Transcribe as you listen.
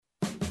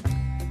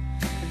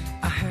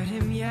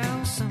him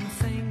yell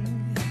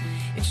something.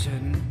 It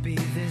shouldn't be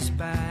this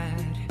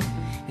bad.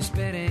 He's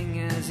spitting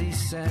as he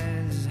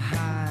says,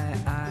 hi,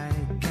 I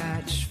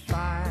catch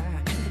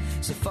fire.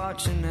 So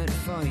fortunate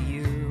for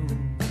you,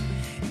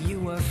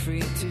 you were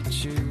free to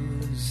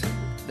choose.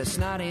 That's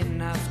not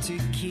enough to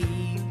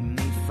keep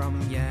me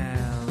from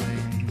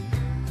yelling.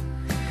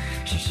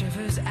 She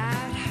shivers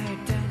at her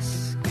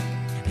desk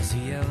as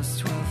he yells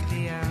 12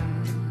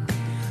 p.m.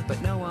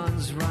 But no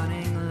one's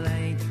running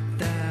late,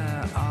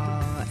 they're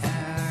all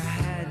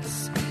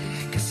airheads,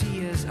 'cause he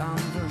is on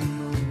the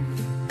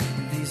move.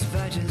 These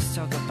virgins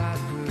talk about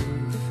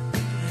groove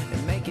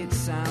and make it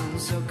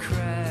sound so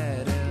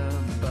credible.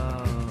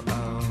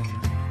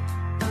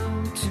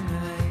 Oh,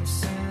 tonight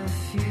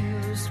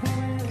suffused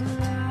with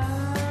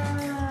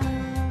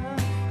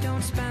love.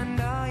 Don't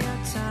spend all your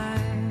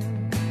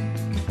time.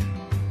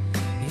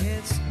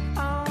 It's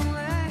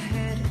only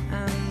hit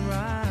and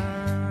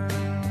run.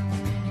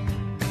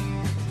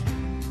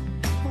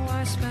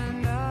 Why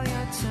spend all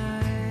your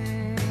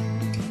time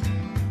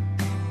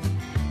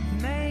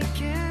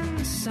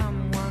making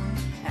someone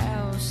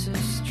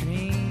else's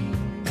dream?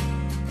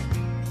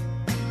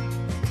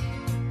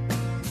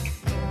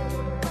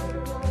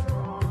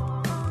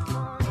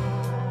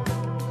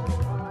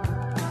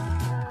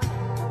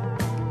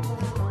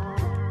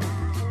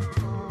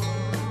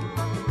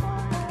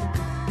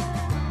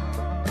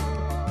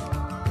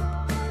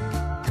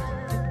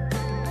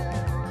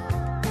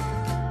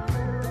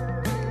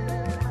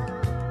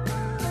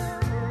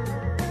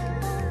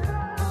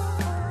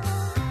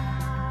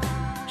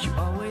 You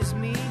always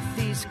meet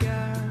these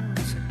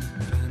girls,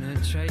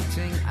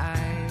 penetrating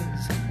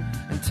eyes,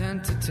 and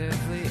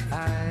tentatively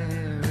I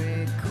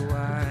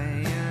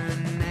require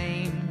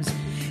names.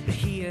 But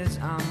he is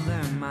on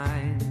their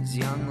minds,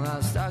 young,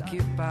 lost,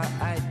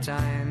 occupied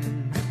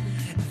time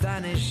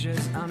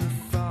vanishes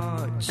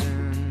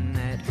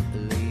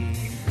unfortunately.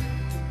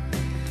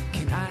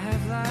 Can I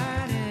have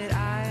learned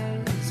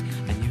eyes?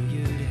 I knew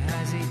you'd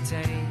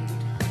hesitate.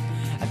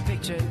 I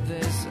pictured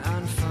this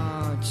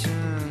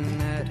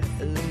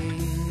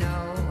unfortunately.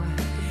 No,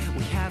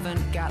 we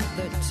haven't got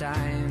the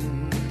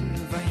time,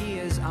 for he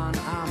is on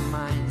our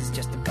minds,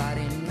 just about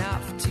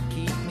enough to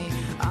keep me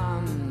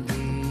on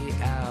the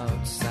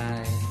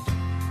outside.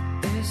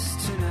 Is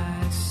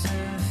tonight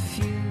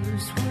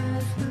suffused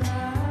with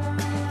love?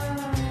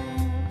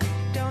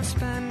 Don't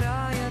spend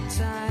all your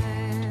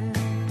time.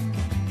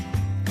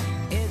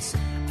 It's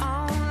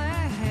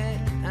only hit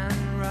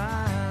and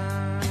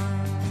run.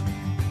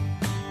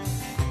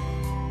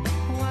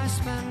 Why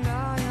spend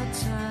all your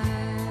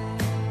time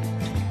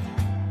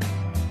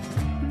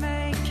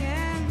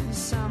making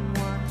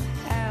someone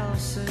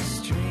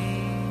else's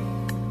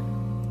dream?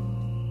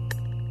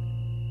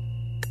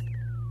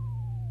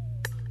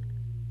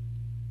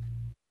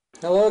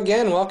 Hello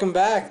again, welcome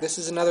back. This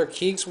is another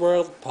Keeks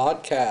World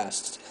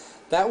podcast.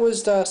 That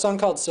was a song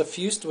called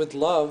Suffused with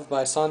Love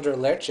by Sandro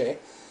Lerche.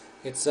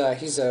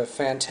 He's a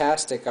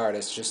fantastic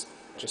artist, just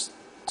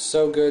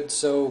so good,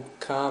 so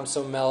calm,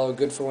 so mellow,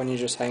 good for when you're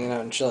just hanging out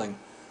and chilling.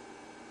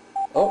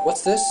 Oh,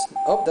 what's this?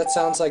 Oh, that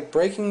sounds like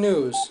breaking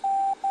news.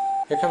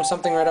 Here comes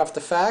something right off the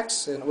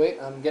fax, and wait,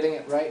 I'm getting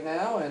it right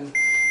now, and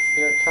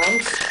here it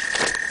comes.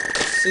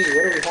 Let's see,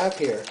 what do we have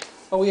here?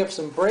 Oh, we have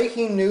some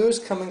breaking news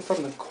coming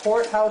from the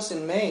courthouse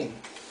in Maine.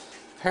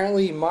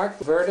 Apparently,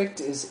 Mark's verdict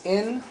is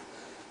in,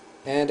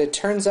 and it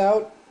turns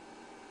out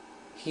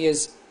he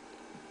has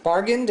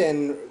bargained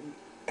and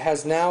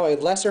has now a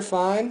lesser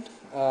fine.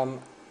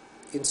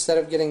 Instead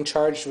of getting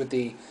charged with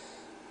the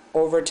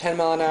over 10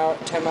 miles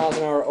an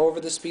hour over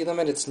the speed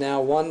limit, it's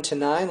now 1 to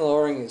 9,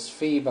 lowering his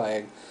fee by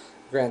a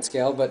grand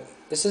scale. But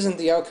this isn't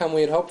the outcome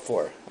we had hoped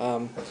for.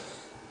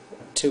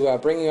 To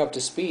bring you up to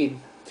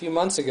speed, a few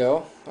months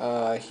ago,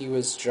 he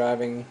was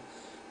driving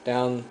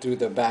down through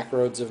the back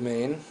roads of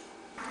Maine,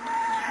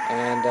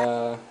 and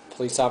a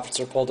police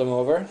officer pulled him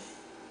over,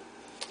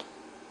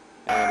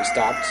 and he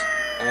stopped,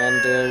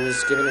 and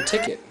was given a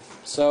ticket.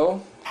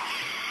 So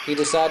he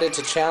decided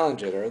to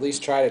challenge it, or at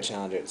least try to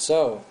challenge it.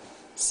 So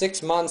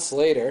 6 months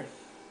later,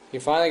 he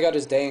finally got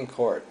his day in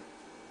court.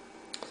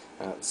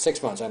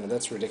 6 months, I know,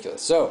 that's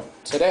ridiculous. So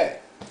today,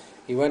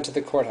 he went to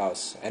the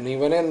courthouse, and he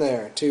went in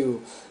there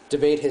to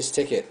debate his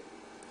ticket.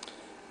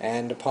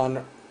 And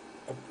upon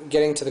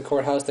getting to the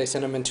courthouse, they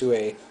sent him into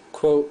a,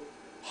 quote,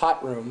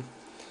 hot room,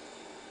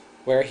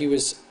 where he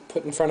was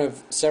put in front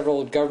of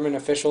several government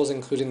officials,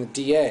 including the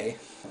DA.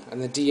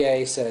 And the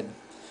DA said,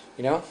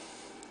 you know,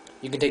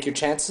 you can take your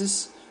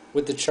chances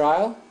with the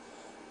trial,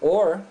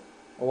 or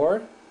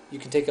you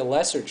can take a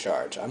lesser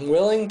charge. I'm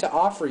willing to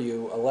offer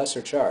you a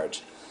lesser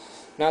charge.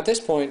 Now at this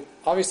point,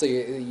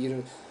 obviously,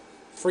 you're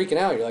freaking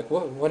out. You're like,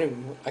 what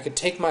I could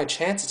take my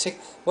chance?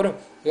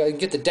 I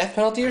get the death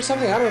penalty or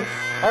something? Alright,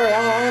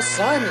 I'll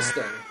sign this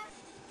thing.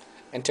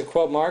 And to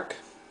quote Mark,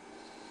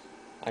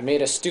 I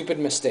made a stupid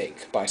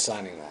mistake by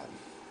signing that.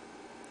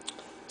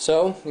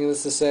 So,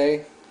 needless to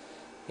say,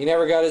 he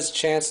never got his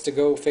chance to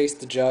go face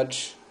the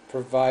judge,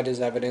 provide his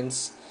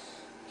evidence.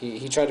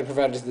 He tried to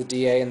provide it to the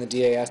DA, and the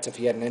DA asked if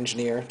he had an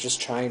engineer, just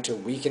trying to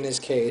weaken his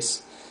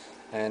case.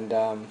 and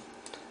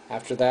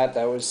after that,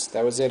 that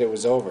was it. It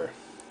was over.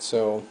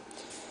 So,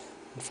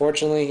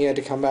 unfortunately, he had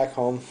to come back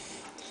home.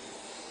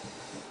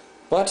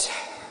 But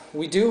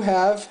we do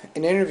have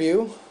an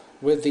interview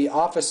with the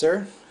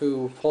officer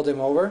who pulled him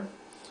over.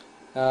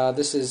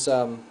 This is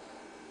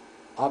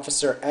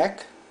Officer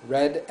Eck,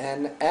 Red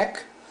N.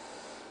 Eck.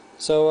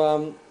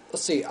 So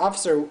let's see,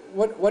 Officer,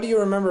 what do you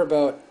remember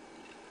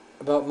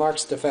about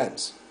Mark's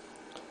defense?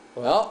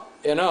 Well,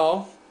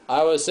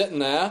 I was sitting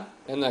there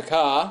in the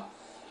car,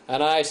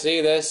 and I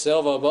see this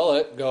silver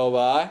bullet go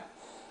by,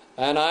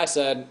 and I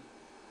said,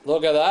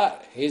 "Look at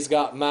that, he's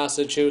got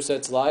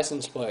Massachusetts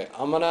license plate.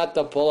 I'm going to have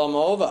to pull him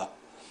over."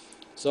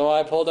 So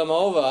I pulled him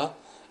over,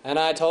 and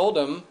I told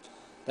him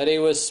that he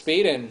was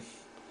speeding.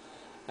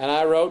 And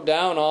I wrote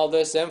down all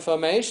this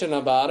information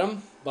about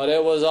him, but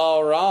it was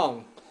all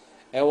wrong.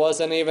 It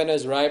wasn't even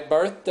his right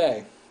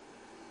birthday.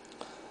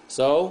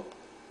 So,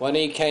 when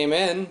he came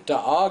in to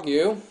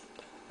argue,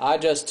 I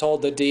just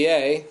told the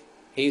DA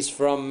he's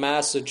from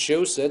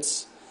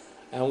Massachusetts,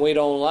 and we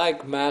don't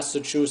like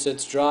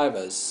Massachusetts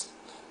drivers.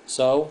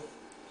 So,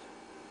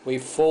 we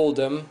fooled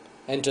him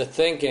into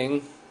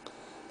thinking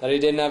that he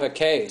didn't have a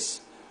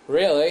case.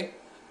 Really,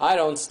 I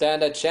don't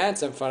stand a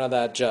chance in front of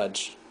that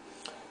judge.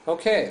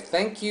 Okay,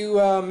 thank you,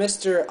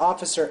 Mr.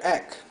 Officer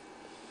Eck.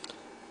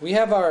 We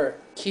have our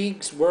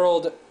Keegs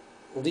World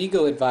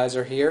legal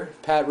advisor here,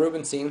 Pat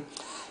Rubenstein.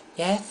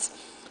 Yes,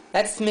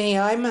 that's me.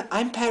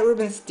 I'm Pat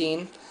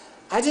Rubenstein.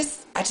 I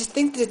just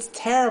think that it's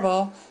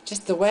terrible,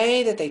 just the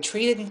way that they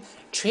treated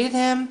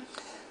him.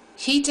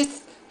 He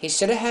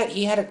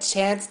had a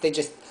chance. They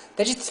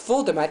just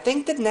fooled him. I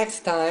think that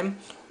next time,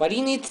 what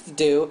he needs to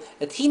do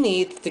is he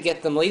needs to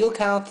get some legal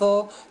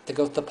counsel to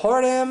go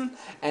support him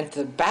and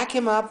to back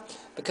him up,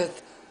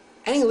 because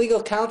any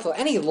legal counsel,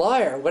 any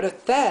lawyer would have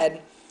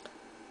said,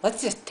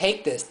 let's just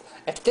take this.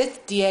 If this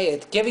DA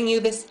is giving you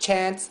this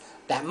chance,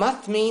 that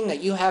must mean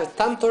that you have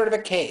some sort of a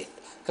case.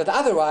 Because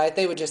otherwise,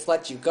 they would just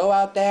let you go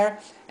out there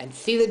and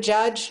see the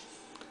judge.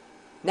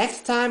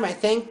 Next time, I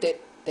think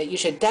that you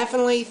should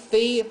definitely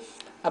see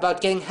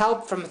about getting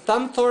help from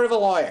some sort of a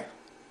lawyer.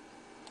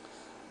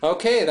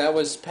 Okay, that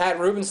was Pat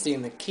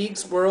Rubenstein, the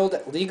Keegs World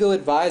legal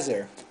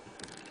advisor.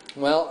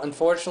 Well,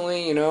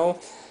 unfortunately,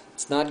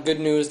 it's not good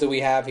news that we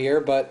have here,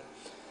 but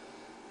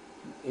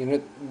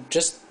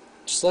just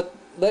let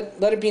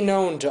it be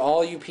known to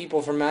all you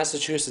people from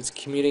Massachusetts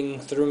commuting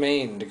through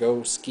Maine to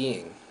go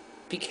skiing.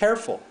 Be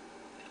careful.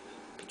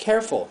 Be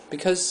careful,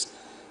 because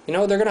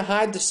they're going to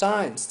hide the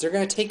signs. They're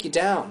going to take you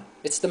down.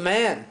 It's the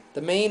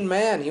Maine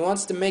man. He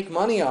wants to make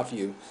money off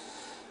you,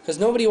 because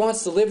nobody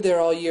wants to live there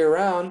all year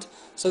round.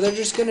 So they're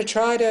just going to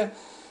try to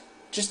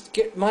just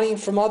get money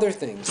from other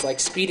things, like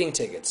speeding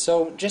tickets.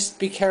 So just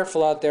be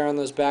careful out there on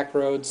those back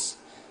roads.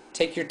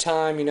 Take your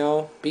time,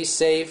 be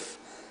safe,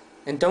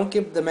 and don't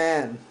give the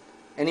man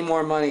any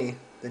more money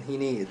than he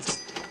needs.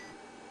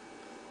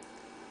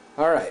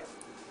 Alright,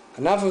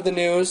 enough of the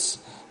news.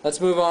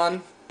 Let's move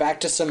on back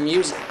to some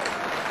music.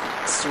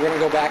 So we're going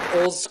to go back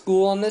old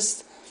school on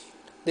this.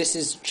 This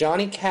is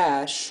Johnny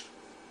Cash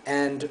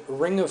and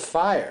Ring of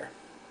Fire.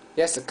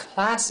 Yes, a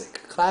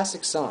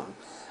classic song.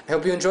 I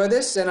hope you enjoy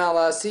this, and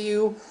I'll see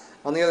you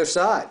on the other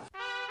side.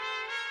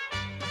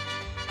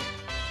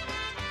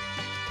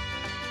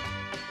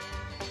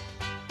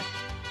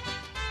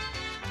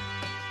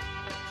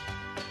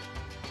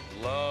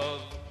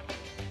 Love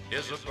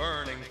is a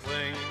burning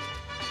thing,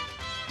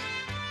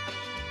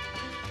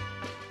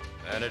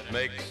 and it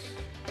makes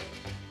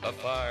a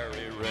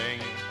fiery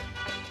ring.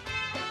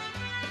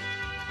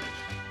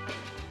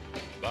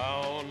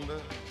 Bound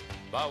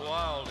by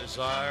wild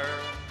desire,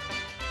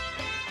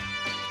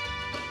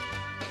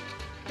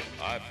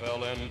 I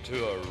fell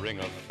into a ring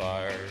of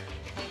fire.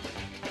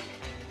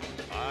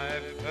 I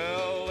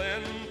fell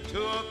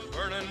into a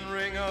burning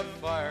ring of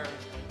fire.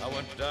 I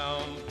went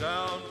down,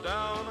 down,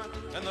 down,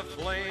 and the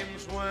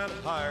flames went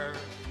higher.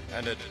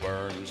 And it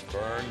burns,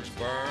 burns,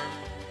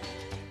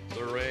 burns,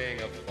 the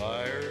ring of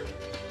fire,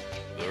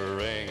 the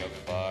ring of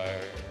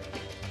fire.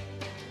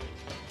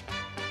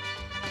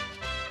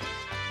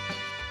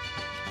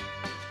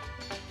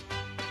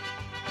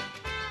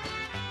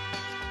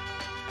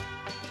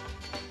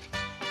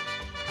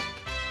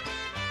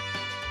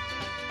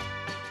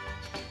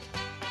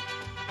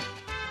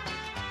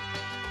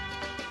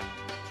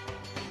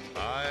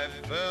 I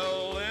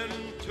fell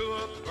into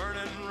a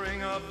burning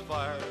ring of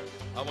fire.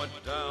 I went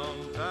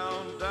down,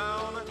 down,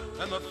 down,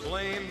 and the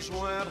flames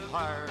went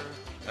higher.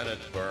 And it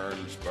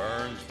burns,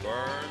 burns,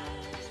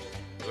 burns,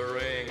 the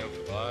ring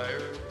of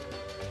fire,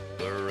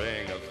 the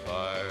ring of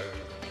fire.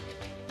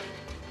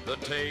 The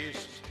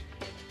taste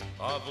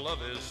of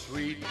love is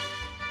sweet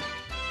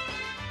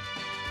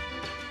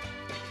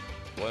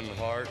when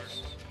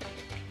hearts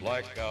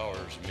like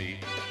ours meet.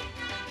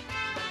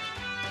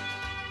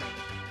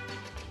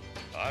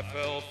 I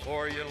fell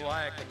for you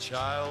like a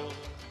child.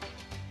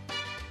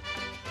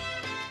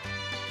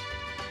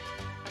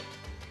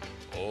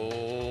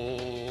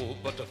 Oh,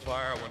 but the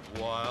fire went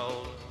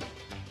wild.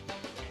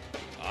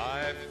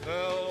 I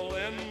fell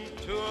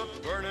into a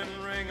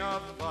burning ring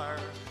of fire.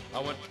 I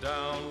went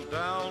down,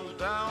 down,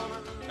 down,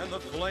 and the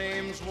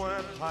flames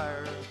went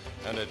higher,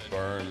 and it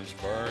burns,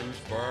 burns,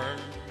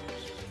 burns,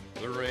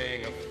 the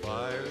ring of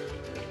fire,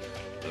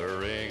 the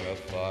ring of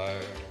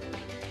fire.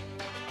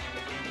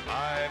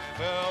 I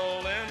fell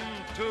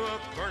into a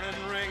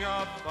burning ring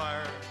of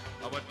fire.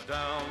 I went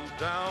down,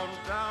 down,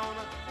 down,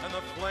 and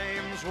the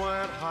flames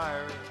went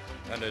higher,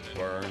 and it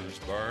burns,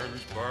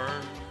 burns,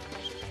 burns,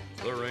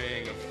 the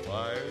ring of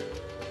fire,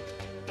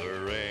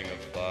 the ring of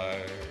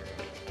fire.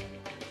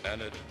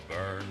 And it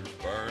burns,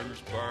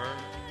 burns,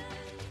 burns,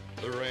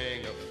 the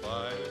ring of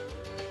fire,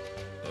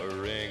 the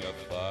ring of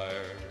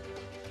fire,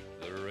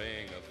 the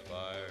ring of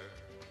fire,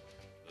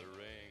 the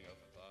ring of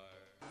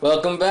fire.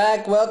 Welcome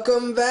back,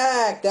 welcome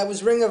back. That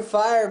was Ring of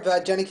Fire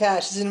by Johnny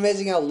Cash. Isn't it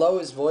amazing how low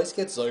his voice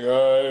gets? Like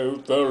I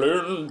fell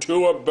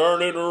into a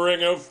burning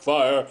ring of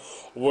fire,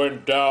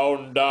 went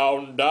down,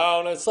 down,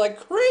 down. It's like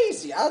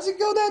crazy. How's it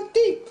go that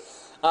deep?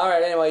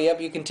 Alright, anyway, yep,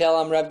 you can tell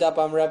I'm revved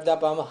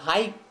up, I'm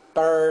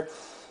hyper.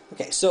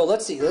 Okay, so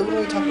let's see. What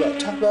do we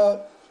talk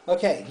about?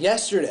 Okay,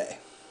 yesterday,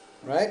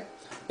 right?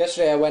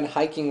 Yesterday I went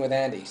hiking with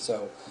Andy.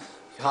 So,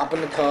 you hop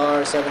in the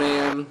car, 7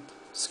 a.m.,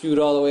 scoot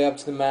all the way up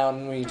to the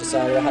mountain. We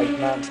decided to hike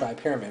Mount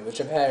Tri-Pyramid, which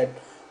I've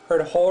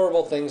heard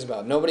horrible things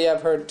about. Nobody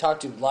I've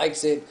talked to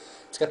likes it.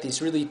 It's got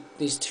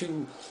these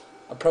two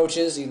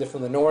approaches, either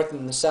from the north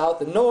and the south.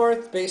 The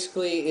north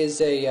basically is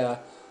a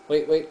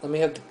wait, let me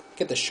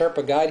get the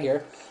Sherpa guide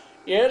here.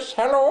 Yes,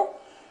 hello.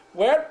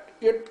 Well,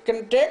 you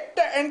can take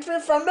the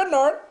entry from the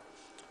north.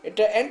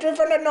 The entry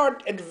from the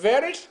north is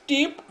very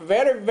steep,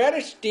 very,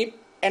 very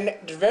steep, and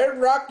it's very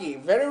rocky,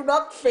 very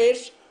rock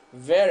face,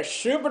 very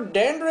super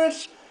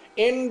dangerous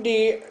in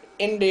the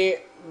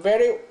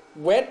very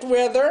wet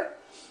weather.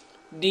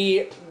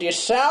 The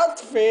south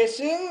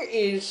facing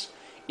is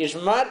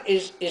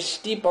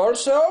steep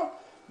also,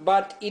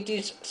 but it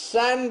is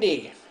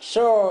sandy.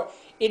 So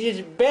it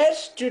is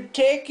best to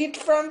take it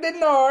from the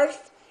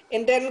north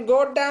and then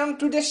go down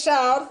to the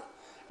south,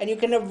 and you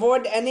can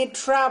avoid any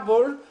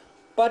trouble,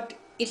 but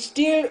it's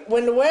still,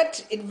 when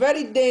wet, it's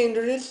very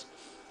dangerous,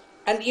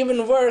 and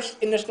even worse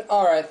in the snow.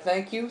 Alright,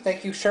 thank you,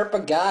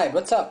 Sherpa Guide.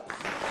 What's up?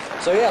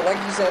 So yeah, like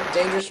you said,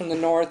 dangerous from the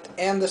north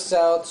and the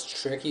south.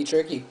 It's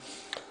tricky.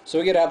 So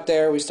we get up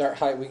there, we start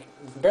hiking. We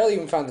barely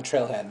even found the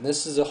trailhead. And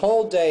this is a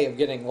whole day of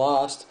getting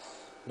lost,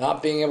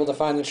 not being able to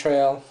find the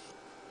trail.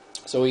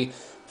 So we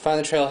find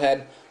the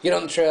trailhead, get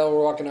on the trail,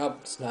 we're walking up.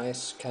 It's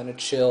nice, kind of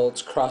chill.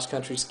 It's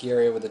cross-country ski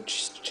area with a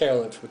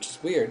chairlift, which is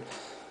weird,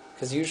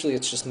 because usually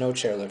it's just no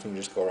chairlift and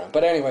you just go around.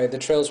 But anyway, the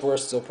trails were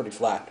still pretty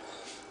flat.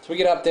 So we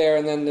get up there,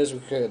 and then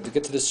we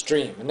get to the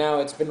stream. And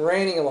now it's been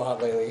raining a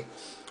lot lately,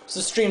 so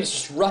the stream is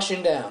just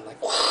rushing down. Like,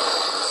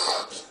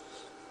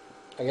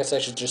 I guess I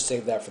should just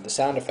save that for the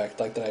sound effect,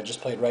 like that I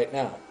just played right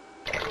now.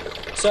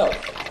 So,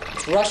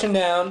 it's rushing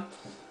down,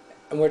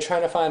 and we're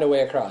trying to find a way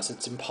across.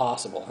 It's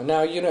impossible. And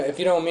now, if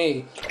you know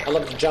me, I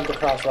love to jump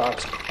across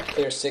rocks,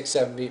 clear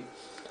 6-7 feet.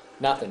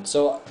 Nothing.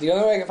 So the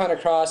only way I can find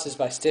across is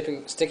by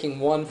sticking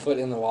one foot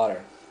in the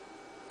water.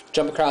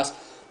 Jump across,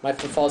 my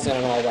foot falls down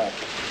and all wet.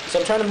 So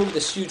I'm trying to move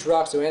this huge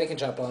rock so Andy can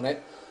jump on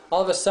it.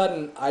 All of a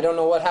sudden, I don't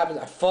know what happens.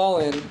 I fall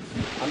in.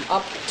 I'm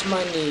up to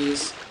my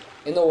knees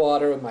in the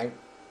water with my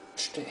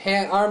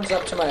arms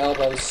up to my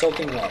elbows,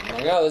 soaking wet. I'm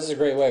like, oh, this is a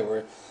great way.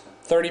 We're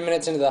 30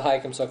 minutes into the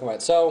hike. I'm soaking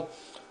wet. So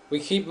we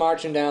keep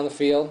marching down the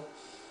field,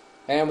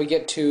 and we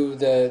get to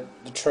the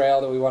trail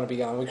that we want to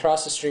be on. We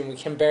cross the stream. We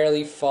can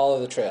barely follow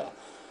the trail.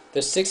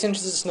 There's 6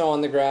 inches of snow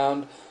on the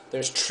ground.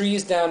 There's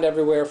trees down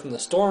everywhere from the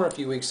storm a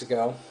few weeks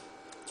ago.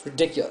 It's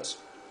ridiculous.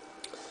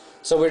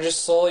 So we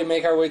just slowly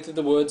make our way through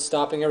the woods,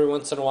 stopping every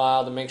once in a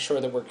while to make sure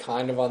that we're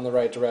kind of on the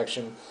right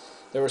direction.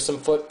 There were some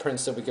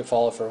footprints that we could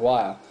follow for a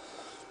while.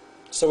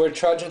 So we're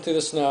trudging through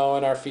the snow,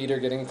 and our feet are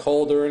getting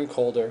colder and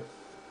colder.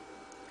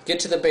 Get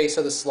to the base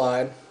of the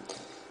slide,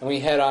 and we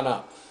head on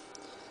up.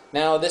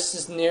 Now this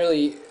is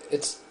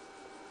it's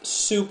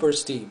super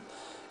steep.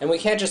 And we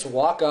can't just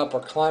walk up or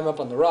climb up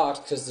on the rocks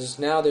because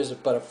there's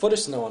but a foot of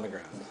snow on the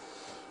ground.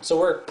 So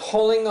we're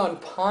pulling on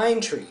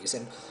pine trees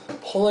and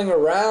pulling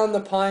around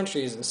the pine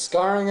trees and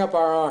scarring up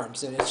our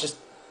arms, and it's just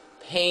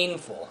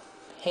painful.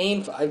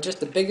 Just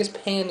the biggest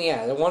pain in the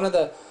ass. One of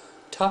the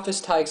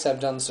toughest hikes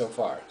I've done so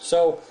far.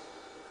 So,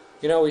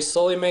 we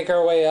slowly make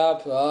our way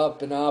up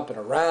and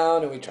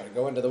around, and we try to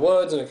go into the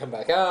woods and we come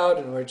back out,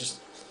 and we're just...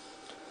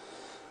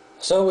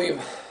 So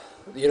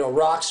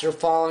rocks are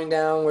falling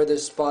down where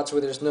there's spots where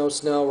there's no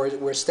snow.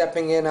 We're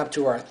stepping in up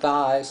to our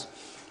thighs.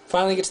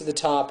 Finally get to the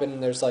top,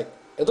 and there's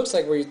it looks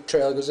like where the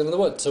trail goes into the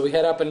woods. So we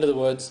head up into the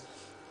woods,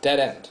 dead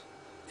end.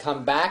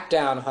 Come back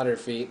down 100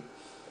 feet,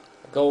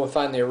 go and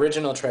find the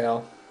original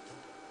trail,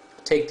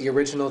 take the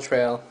original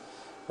trail.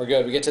 We're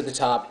good. We get to the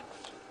top.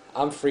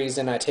 I'm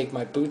freezing. I take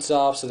my boots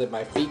off so that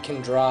my feet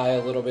can dry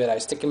a little bit. I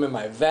stick them in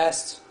my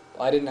vest.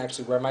 Well, I didn't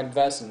actually wear my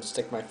vest and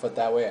stick my foot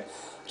that way. I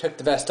took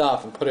the vest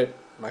off and put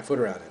my foot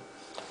around it.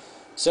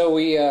 So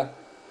we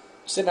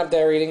sitting up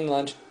there eating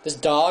lunch. This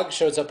dog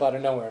shows up out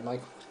of nowhere. I'm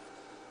like,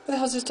 what the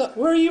hell's this dog?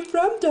 Where are you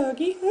from,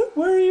 doggy? Huh?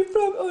 Where are you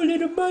from? Oh,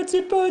 little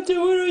Monty Potter,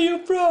 where are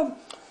you from?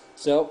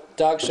 So,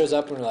 dog shows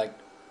up and we're like,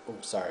 oh,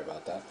 sorry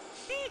about that.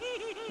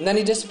 And then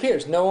he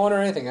disappears. No owner or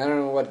anything. I don't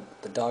know what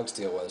the dog's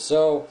deal was.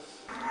 So,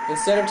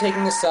 instead of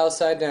taking the south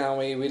side down,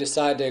 we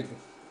decided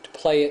to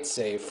play it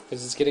safe.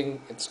 Because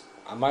it's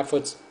on my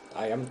foot's,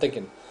 I'm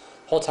thinking,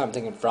 the whole time I'm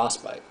thinking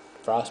frostbite.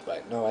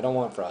 Frostbite. No, I don't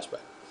want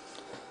frostbite.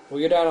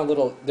 We go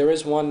down there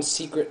is one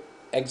secret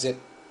exit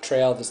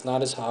trail that's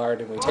not as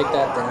hard, and we take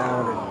that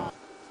down. And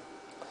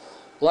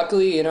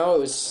luckily, it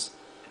was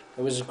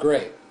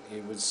great.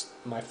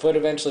 My foot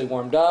eventually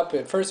warmed up.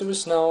 At first it was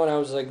snow, and I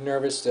was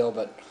nervous still,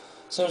 but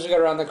as soon as we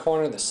got around the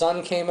corner, the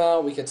sun came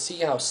out. We could see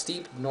how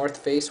steep north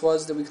face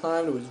was that we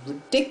climbed. It was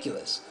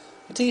ridiculous.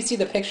 Until you see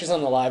the pictures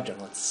on the live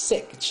journal, it's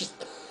sick. It's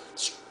just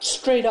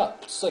straight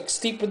up. It's like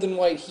steeper than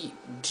white heat.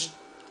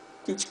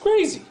 It's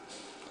crazy.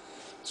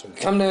 So we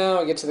come down,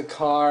 we get to the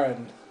car,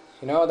 and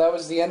that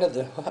was the end of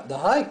the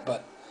hike.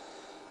 But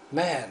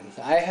man,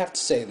 I have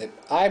to say that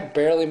I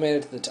barely made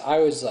it to I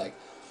was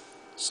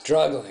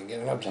struggling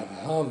getting up to.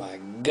 Oh my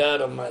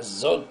God, I'm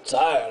so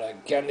tired. I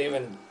can't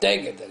even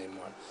take it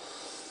anymore.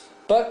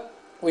 But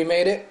we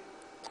made it,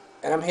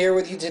 and I'm here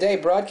with you today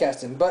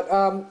broadcasting. But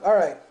all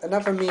right,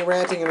 enough of me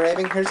ranting and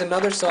raving. Here's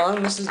another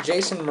song. This is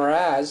Jason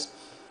Mraz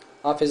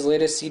off his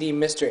latest CD,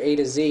 Mr. A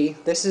to Z.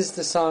 This is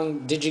the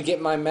song "Did You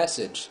Get My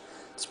Message?"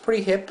 It's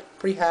pretty hip,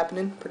 pretty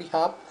happening, pretty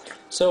hop.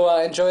 So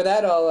enjoy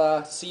that.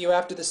 I'll see you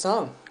after the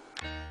song.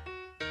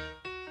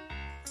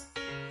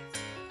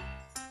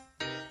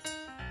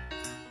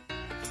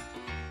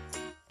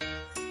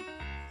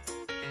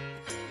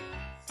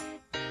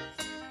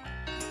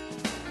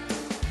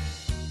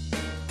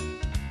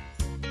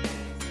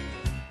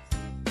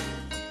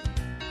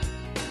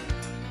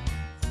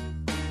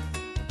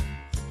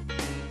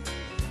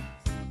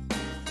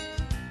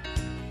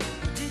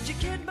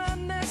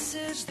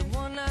 The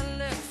one I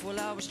left while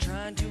I was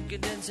trying to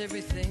condense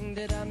everything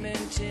that I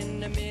meant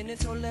in a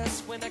minute or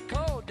less. When I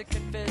called to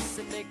confess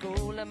and make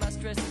all of my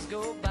stresses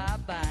go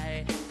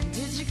bye-bye.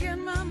 Did you get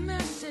my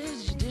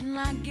message? You didn't,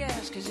 I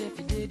guess. Cause if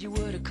you did, you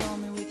would've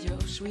called me with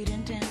your sweet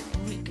intent.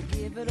 And we could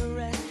give it a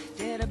rest.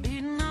 Instead of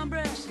beating our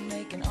breasts and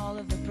making all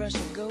of the pressure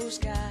go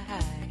sky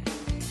high.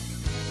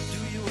 Do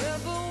you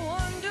ever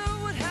wonder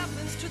what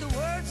happens to the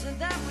words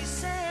that we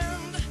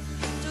send?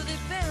 Do they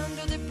bend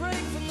or they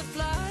break from the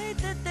flight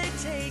that they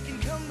take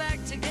and come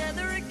back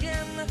together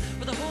again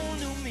with a whole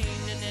new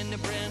meaning and a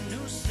brand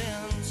new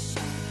sense,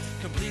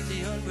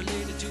 completely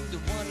unrelated to the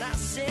one I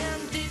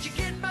sent? Did you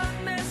get my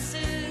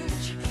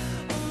message?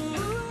 Ooh,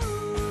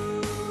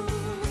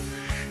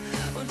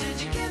 or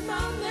did you get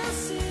my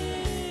message?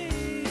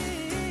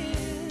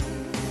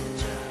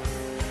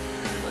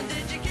 Or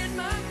did you get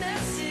my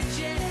message?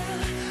 Yeah.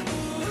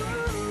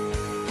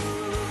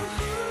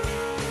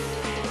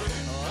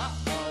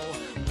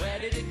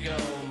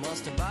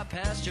 Must have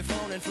bypassed your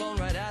phone and flown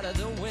right out of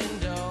the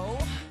window.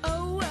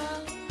 Oh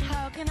well,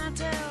 how can I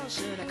tell?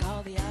 Should I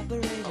call the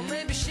operator? Or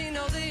maybe she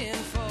know the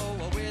info,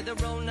 or we're the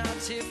wrong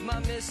notes if my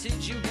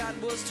message you got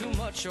was too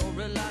much or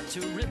a lot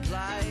to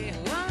reply.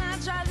 Well, I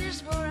try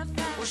this for a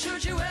fact. Well,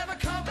 should you ever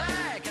call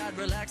back, I'd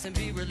relax and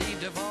be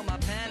relieved of all my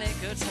panic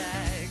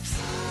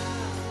attacks.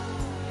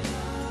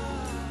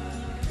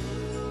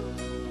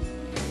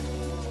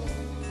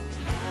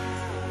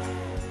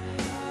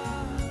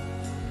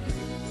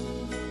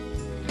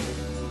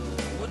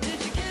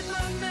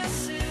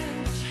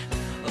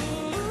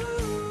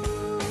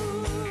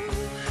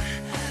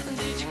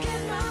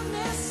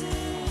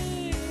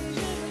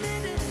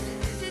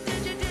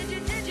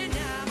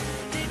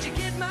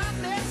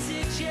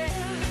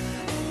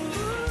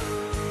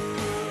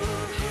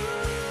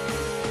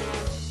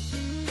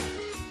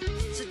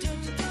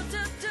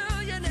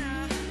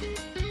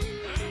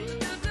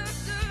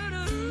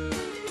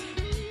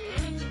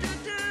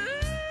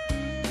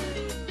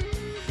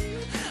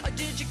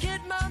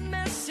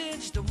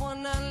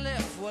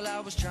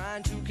 I was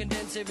trying to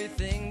condense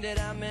everything that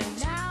I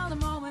meant. Now the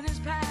moment is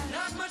past.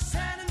 Not much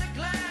sand in the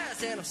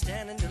glass, and I'm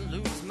standing to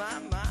lose my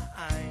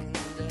mind.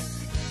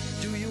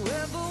 Do you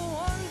ever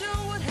wonder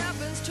what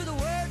happens to the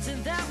words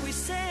in that we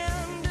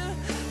send?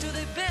 Do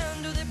they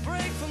bend, do they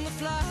break from the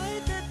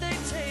flight that they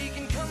take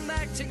and come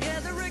back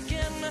together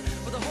again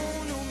with a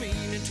whole new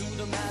meaning to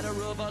the matter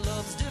of our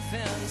love's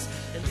defense?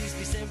 At least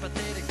be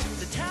sympathetic to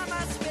the time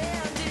I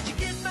spent. Did you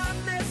get my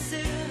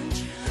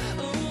message?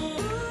 Ooh.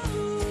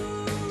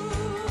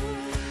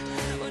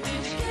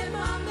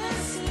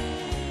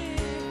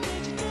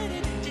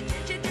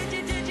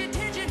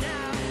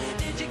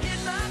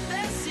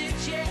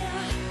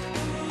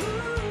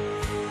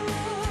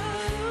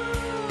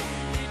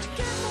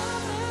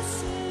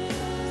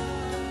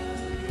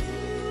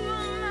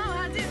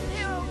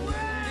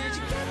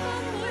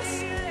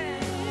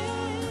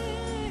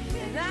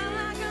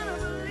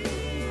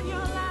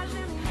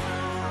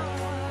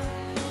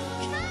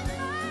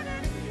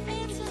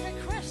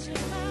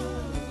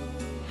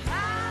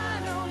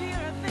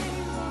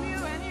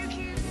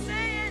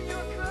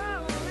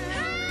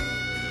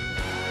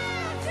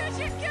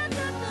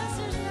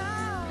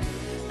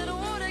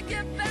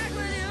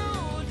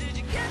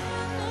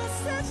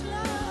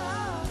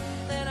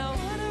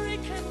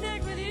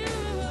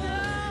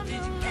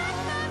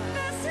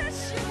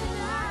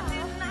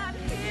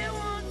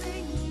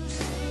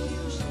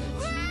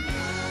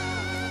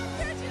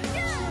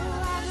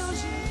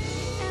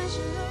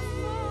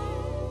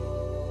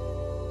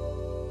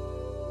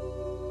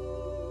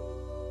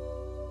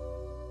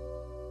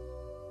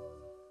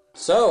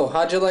 So,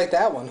 how'd you like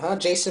that one, huh?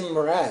 Jason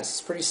Mraz. It's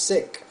pretty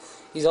sick.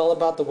 He's all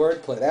about the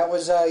wordplay. That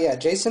was,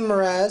 Jason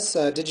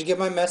Mraz. Did you get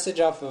my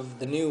message off of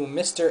the new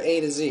Mr. A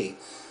to Z?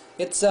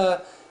 It's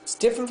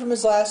different from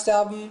his last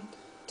album.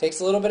 Takes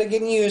a little bit of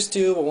getting used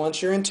to, but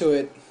once you're into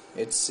it,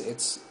 it's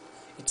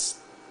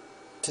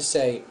to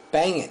say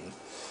banging.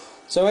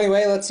 So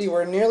anyway, let's see.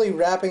 We're nearly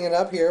wrapping it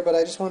up here, but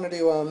I just wanted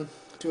to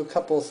do a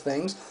couple of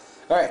things.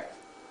 All right.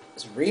 I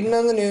was reading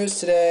on the news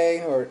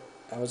today, or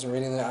I wasn't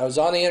reading. I was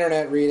on the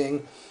internet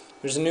reading.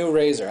 There's a new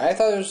razor. I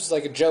thought it was just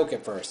like a joke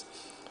at first.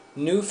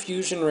 New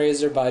Fusion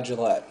razor by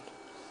Gillette.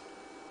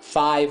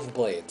 5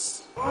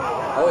 blades.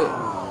 Oh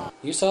yeah.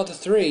 You saw the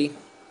 3.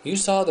 You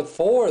saw the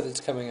 4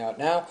 that's coming out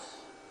now.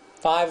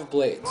 5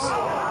 blades.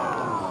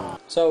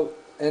 So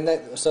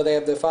they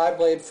have the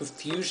 5-blade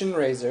Fusion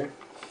razor.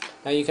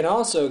 Now you can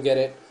also get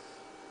it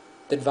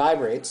that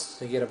vibrates.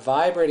 So you get a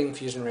vibrating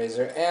Fusion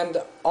razor,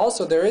 and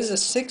also there is a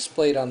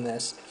 6-blade on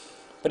this,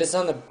 but it's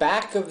on the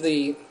back of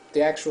the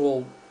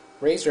actual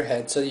razor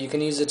head, so that you can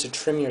use it to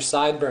trim your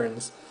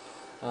sideburns.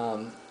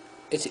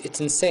 It's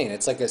insane.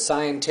 It's like a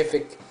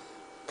scientific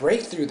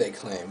breakthrough, they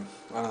claim.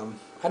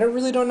 I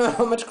really don't know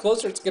how much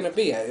closer it's going to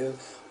be.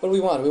 What do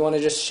we want? We want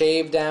to just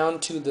shave down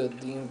to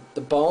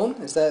the bone?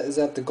 Is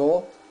that the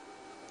goal?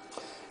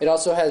 It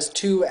also has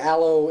 2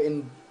 aloe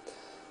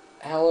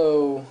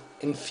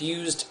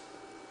infused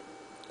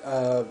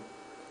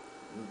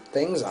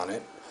things on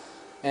it,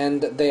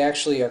 and they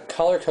actually are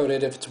color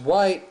coded. If it's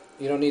white,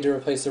 you don't need to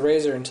replace the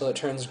razor until it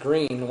turns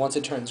green. Once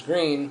it turns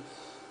green,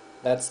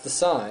 that's the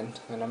sign,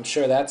 and I'm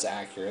sure that's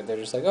accurate. They're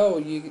just like, oh,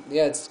 you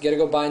gotta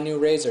go buy new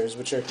razors,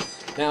 which are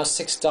now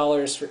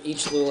 $6 for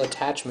each little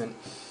attachment.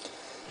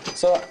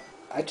 So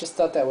I just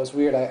thought that was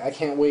weird. I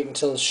can't wait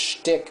until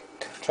Shtick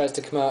tries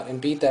to come out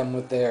and beat them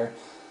with their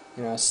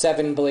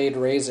 7-blade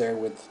razor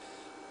with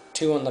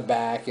 2 on the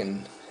back,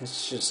 and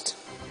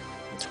it's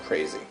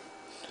crazy.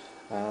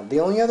 The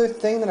only other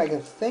thing that I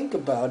can think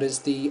about is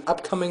the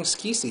upcoming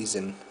ski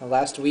season.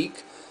 Last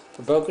week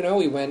for Bocono,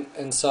 we went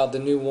and saw the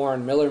new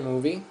Warren Miller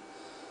movie,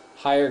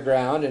 Higher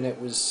Ground, and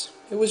it was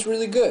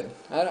really good.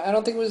 I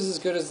don't think it was as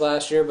good as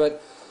last year,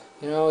 but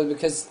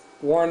because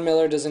Warren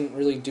Miller doesn't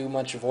really do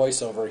much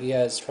voiceover. He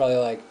has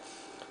probably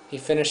he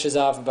finishes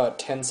off about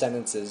 10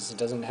 sentences. He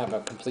doesn't have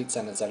a complete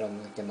sentence, I don't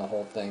think, in the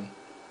whole thing.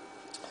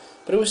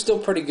 But it was still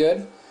pretty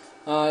good.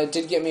 It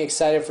did get me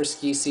excited for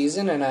ski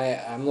season, and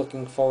I'm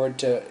looking forward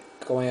to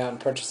going out and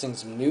purchasing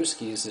some new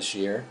skis this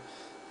year.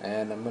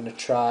 And I'm going to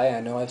try.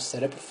 I know I've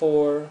said it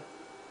before.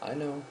 I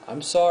know.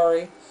 I'm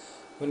sorry.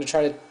 I'm going to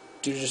try to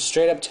do just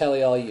straight up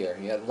telly all year.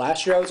 Yeah,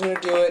 last year I was going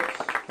to do it.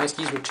 My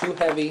skis were too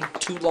heavy,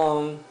 too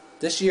long.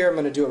 This year I'm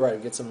going to do it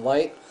right. Get some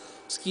light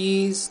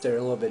skis. They're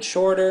a little bit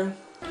shorter.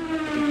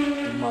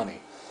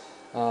 Money.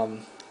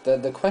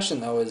 The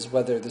question though is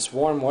whether this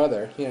warm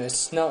weather,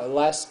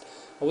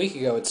 a week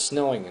ago it's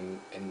snowing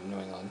in New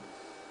England,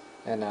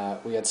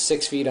 and we had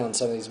 6 feet on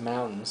some of these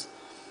mountains,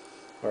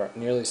 or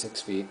nearly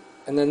 6 feet.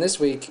 And then this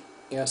week,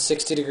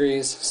 60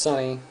 degrees,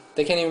 sunny.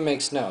 They can't even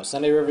make snow.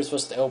 Sunday River's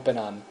supposed to open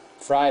on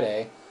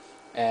Friday,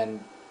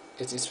 and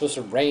it's supposed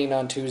to rain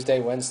on Tuesday,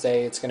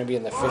 Wednesday. It's going to be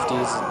in the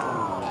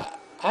 50s.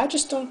 I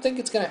just don't think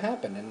it's going to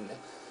happen. And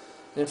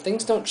if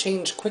things don't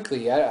change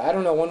quickly, I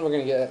don't know when we're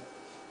going to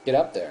get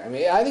up there. I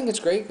mean, I think it's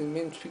great. It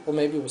means people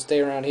maybe will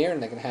stay around here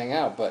and they can hang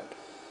out, but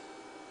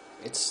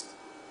I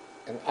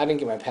didn't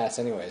get my pass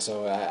anyway,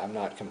 so I'm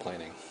not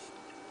complaining.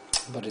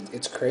 But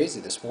it's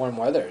crazy, this warm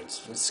weather.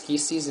 It's ski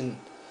season.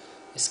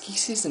 Is ski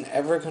season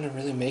ever going to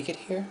really make it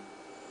here?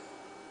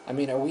 I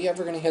mean, are we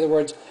ever going to hear the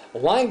words,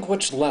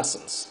 language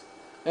lessons,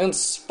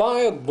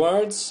 inspired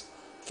words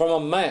from a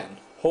man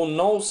who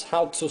knows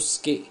how to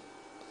ski?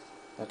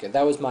 Okay,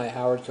 that was my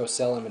Howard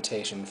Cosell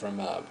imitation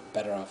from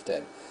Better Off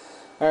Dead.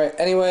 Alright,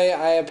 anyway,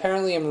 I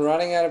apparently am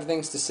running out of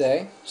things to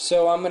say,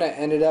 so I'm going to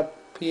end it up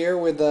here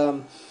with,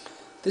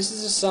 this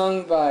is a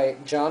song by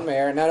John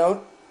Mayer.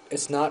 Now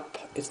it's not,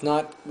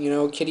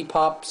 kiddie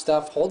pop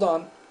stuff. Hold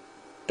on.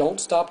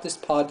 Don't stop this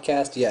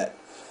podcast yet.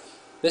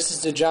 This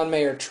is the John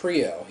Mayer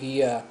Trio.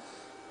 He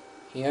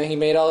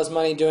made all his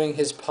money doing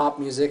his pop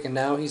music, and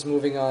now he's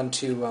moving on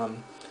to a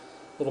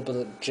little bit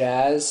of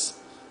jazz,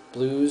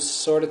 blues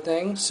sort of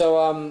thing.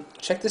 So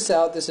check this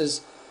out. This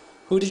is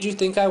Who Did You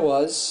Think I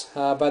Was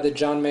by the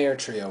John Mayer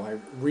Trio. I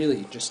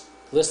really just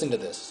listen to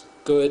this.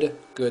 Good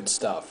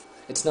stuff.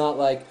 It's not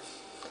like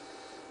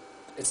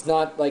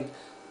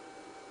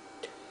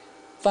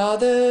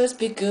fathers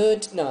be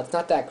good. No, it's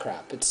not that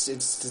crap.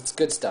 It's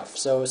good stuff.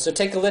 So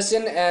take a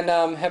listen and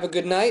have a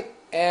good night.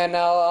 And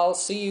I'll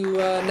see you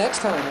next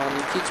time on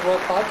the Keats World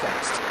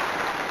Podcast.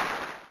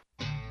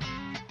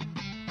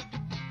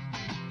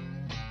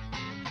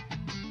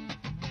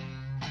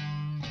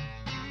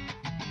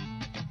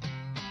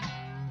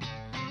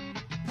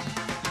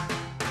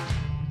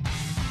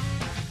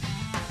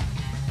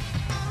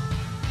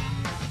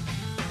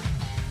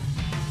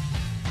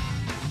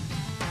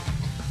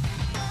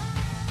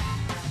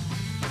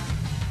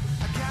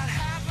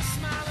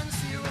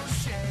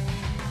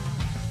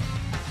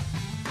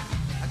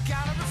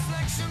 Got a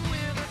reflection with